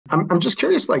I'm just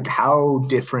curious, like how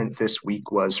different this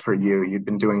week was for you. You've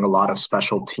been doing a lot of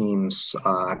special teams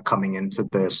coming into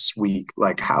this week.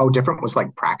 Like how different was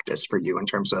like practice for you in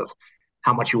terms of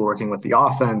how much you were working with the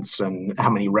offense and how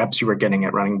many reps you were getting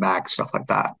at running back, stuff like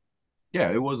that.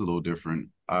 Yeah, it was a little different.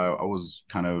 I was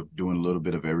kind of doing a little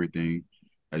bit of everything,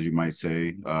 as you might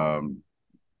say,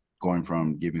 going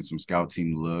from giving some scout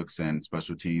team looks and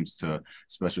special teams to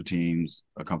special teams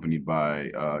accompanied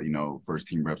by, first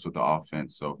team reps with the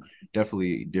offense. So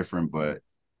definitely different, but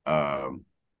um,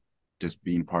 just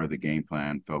being part of the game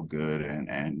plan felt good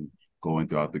and going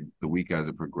throughout the week as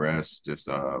it progressed, just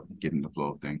getting the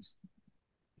flow of things.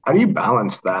 How do you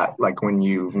balance that? Like when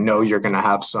you know you're going to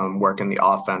have some work in the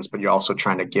offense, but you're also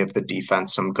trying to give the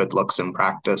defense some good looks in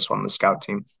practice on the scout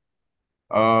team.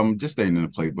 Just staying in the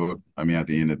playbook. I mean, at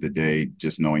the end of the day,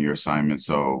 just knowing your assignment.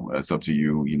 So it's up to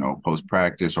you, post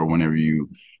practice or whenever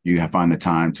find the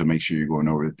time to make sure you're going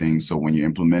over the things. So when you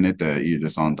implement it, that you're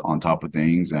just on top of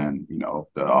things, and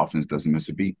the offense doesn't miss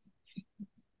a beat.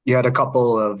 You had a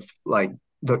couple of like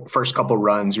the first couple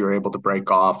runs you were able to break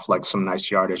off like some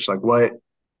nice yardage. Like what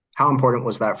how important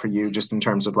was that for you just in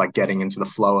terms of like getting into the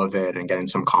flow of it and getting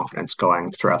some confidence going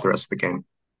throughout the rest of the game?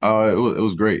 It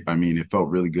was great. I mean, it felt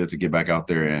really good to get back out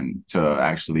there and to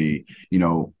actually,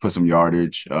 put some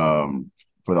yardage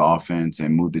for the offense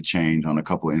and move the change on a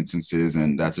couple of instances.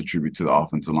 And that's a tribute to the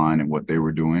offensive line and what they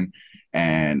were doing.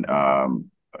 And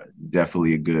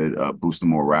definitely a good boost of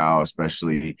morale,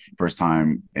 especially first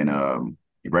time in a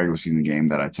regular season game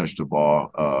that I touched the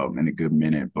ball in a good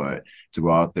minute. But to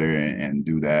go out there and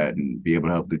do that and be able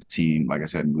to help the team, like I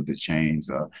said, move the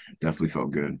chains, definitely felt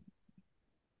good.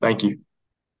 Thank you.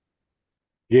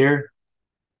 Here,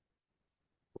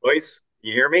 Royce,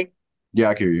 you hear me?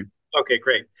 Yeah, I hear you. Okay,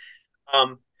 great.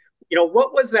 Um,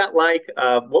 what was that like?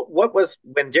 What was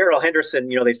when Daryl Henderson,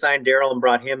 they signed Daryl and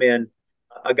brought him in,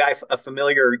 a guy, a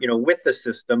familiar, with the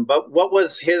system, but what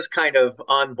was his kind of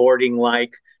onboarding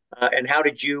like, and how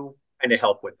did you kind of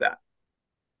help with that?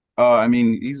 I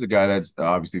mean, he's a guy that's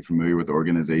obviously familiar with the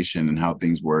organization and how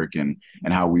things work and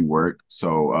how we work.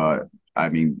 So, I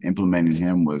mean, implementing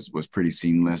him was pretty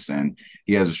seamless, and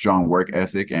he has a strong work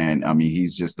ethic. And I mean,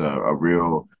 he's just a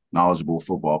real knowledgeable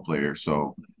football player.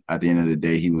 So, at the end of the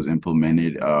day, he was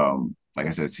implemented, like I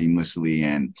said, seamlessly,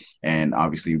 and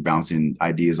obviously bouncing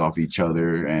ideas off each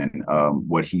other and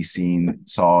what he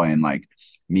saw, and like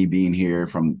me being here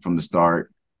from the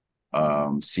start,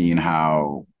 seeing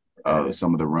how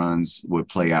some of the runs would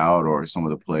play out or some of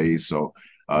the plays. So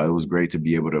it was great to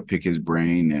be able to pick his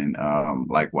brain and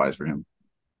likewise for him.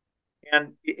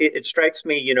 And it strikes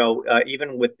me,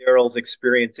 even with Daryl's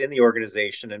experience in the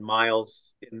organization and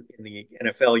Miles in the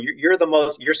NFL,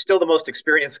 you're still the most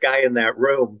experienced guy in that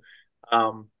room.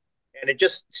 And it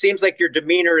just seems like your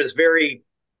demeanor is very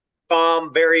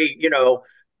calm, very,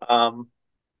 um,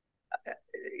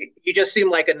 you just seem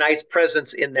like a nice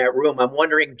presence in that room. I'm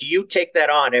wondering, do you take that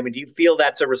on? I mean, do you feel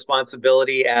that's a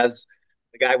responsibility as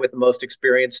the guy with the most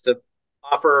experience to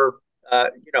offer,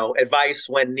 advice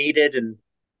when needed? And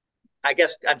I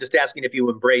guess I'm just asking if you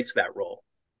embrace that role.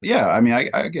 Yeah, I mean,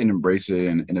 I can embrace it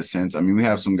in a sense. I mean, we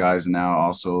have some guys now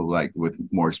also like with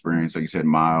more experience, like you said,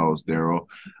 Miles, Daryl.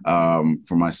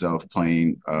 For myself,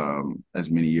 playing as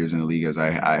many years in the league as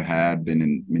I had been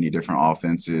in many different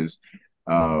offenses.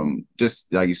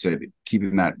 Just like you said,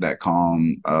 keeping that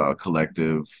calm,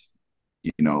 collective,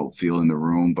 feel in the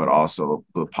room, but also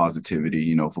the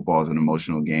positivity. Football is an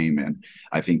emotional game, and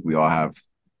I think we all have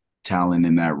talent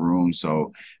in that room.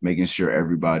 So making sure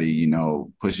everybody,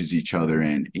 pushes each other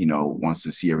and, wants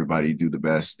to see everybody do the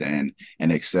best and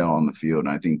excel on the field. And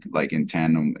I think like in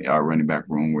tandem, our running back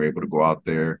room, we're able to go out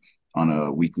there on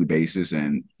a weekly basis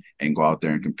and go out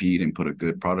there and compete and put a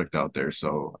good product out there.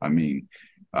 So I mean,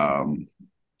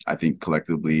 I think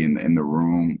collectively in the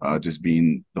room, just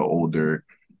being the older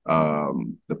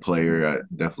the player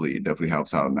definitely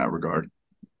helps out in that regard.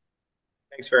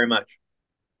 Thanks very much.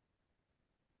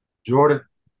 Jordan.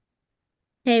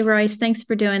 Hey, Royce, thanks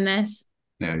for doing this.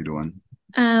 Yeah, how you doing?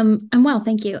 I'm well,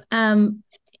 thank you.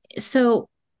 So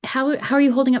how are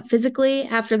you holding up physically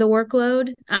after the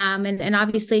workload? And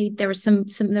obviously there was some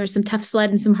tough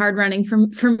sled and some hard running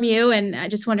from you, and I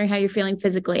just wondering how you're feeling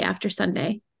physically after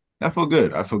Sunday. I feel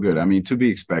good. I feel good. I mean, to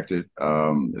be expected,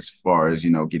 as far as,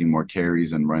 getting more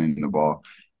carries and running the ball.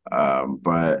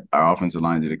 But our offensive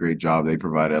line did a great job. They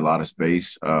provided a lot of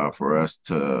space for us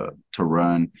to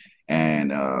run.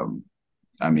 And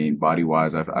I mean, body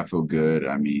wise, I feel good.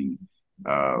 I mean,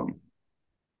 um,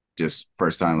 just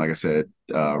first time, like I said,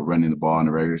 running the ball in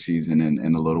the regular season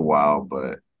in a little while,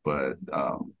 but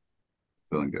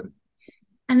feeling good.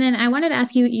 And then I wanted to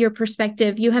ask you your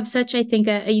perspective. You have such, I think,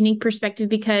 a unique perspective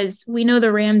because we know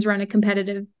the Rams run a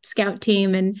competitive scout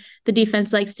team and the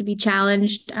defense likes to be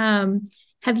challenged.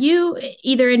 Have you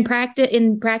either in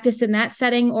practice in that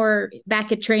setting or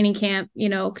back at training camp,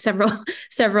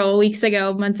 several weeks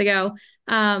ago, months ago,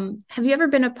 have you ever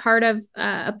been a part of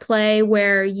a play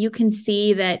where you can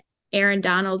see that Aaron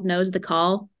Donald knows the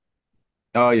call?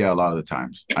 Oh yeah, a lot of the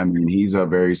times. I mean, he's a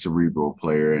very cerebral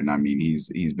player, and I mean,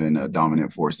 he's been a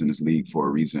dominant force in this league for a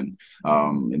reason.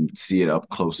 And see it up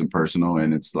close and personal,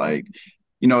 and it's like,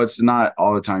 it's not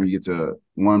all the time you get to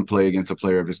one play against a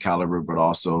player of his caliber, but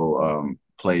also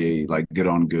play like good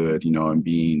on good, and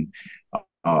being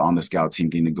on the scout team,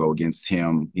 getting to go against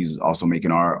him. He's also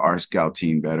making our scout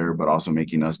team better, but also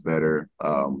making us better.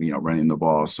 Running the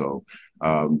ball. So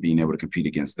being able to compete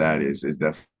against that is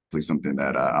definitely something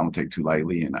that I don't take too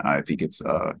lightly, and I think it's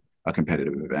a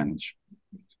competitive advantage.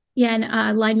 Yeah,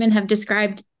 and linemen have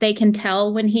described they can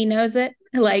tell when he knows it.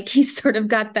 Like he's sort of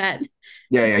got that.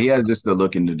 Yeah, he has just the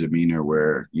look in the demeanor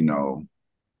where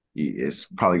it's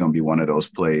probably going to be one of those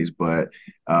plays, but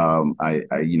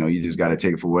you just got to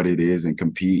take it for what it is and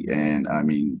compete. And I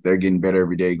mean, they're getting better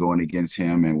every day going against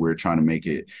him, and we're trying to make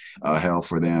it hell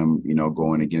for them,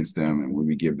 going against them, and when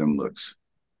we give them looks.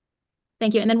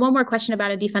 Thank you. And then one more question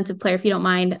about a defensive player, if you don't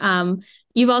mind.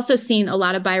 You've also seen a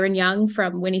lot of Byron Young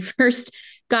from when he first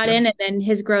got in and then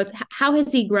his growth. How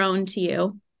has he grown to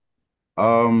you?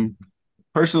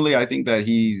 Personally, I think that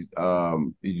he's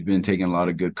been taking a lot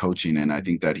of good coaching, and I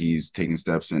think that he's taking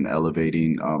steps in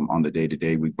elevating on the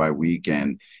day-to-day, week by week,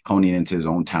 and honing into his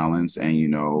own talents and,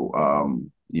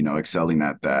 excelling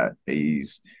at that.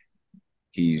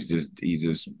 He's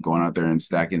just going out there and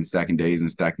stacking days and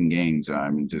stacking games. I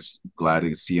mean, just glad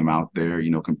to see him out there,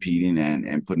 competing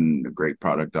and putting a great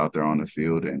product out there on the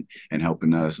field and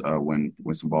helping us win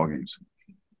some ball games.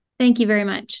 Thank you very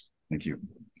much. Thank you.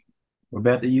 We're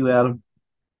back to you, Adam.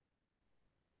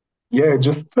 Yeah,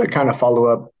 just to kind of follow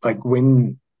up, like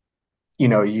when,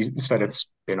 you said it's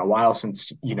been a while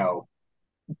since,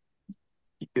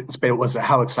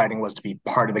 how exciting it was to be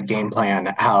part of the game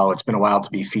plan, how it's been a while to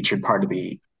be featured part of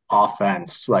the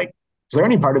offense. Like, is there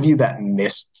any part of you that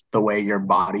missed the way your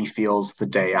body feels the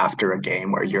day after a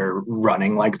game where you're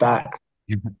running like that?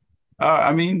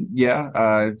 I mean,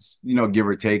 yeah, it's, give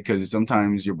or take, because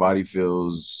sometimes your body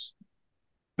feels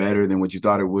better than what you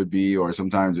thought it would be, or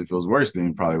sometimes it feels worse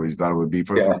than probably what you thought it would be.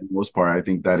 For the most part, I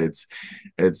think that it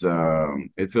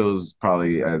feels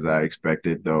probably as I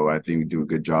expected, though. I think we do a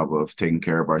good job of taking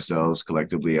care of ourselves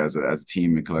collectively as a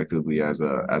team and collectively as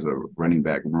a running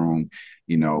back room,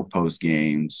 post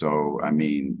game. So I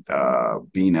mean,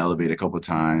 being elevated a couple of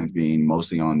times, being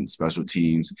mostly on special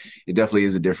teams, it definitely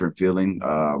is a different feeling,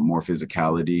 more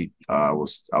physicality. I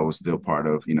was still part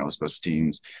of special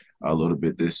teams a little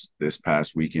bit this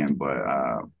past weekend, but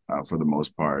for the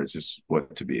most part, it's just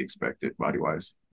what to be expected body wise.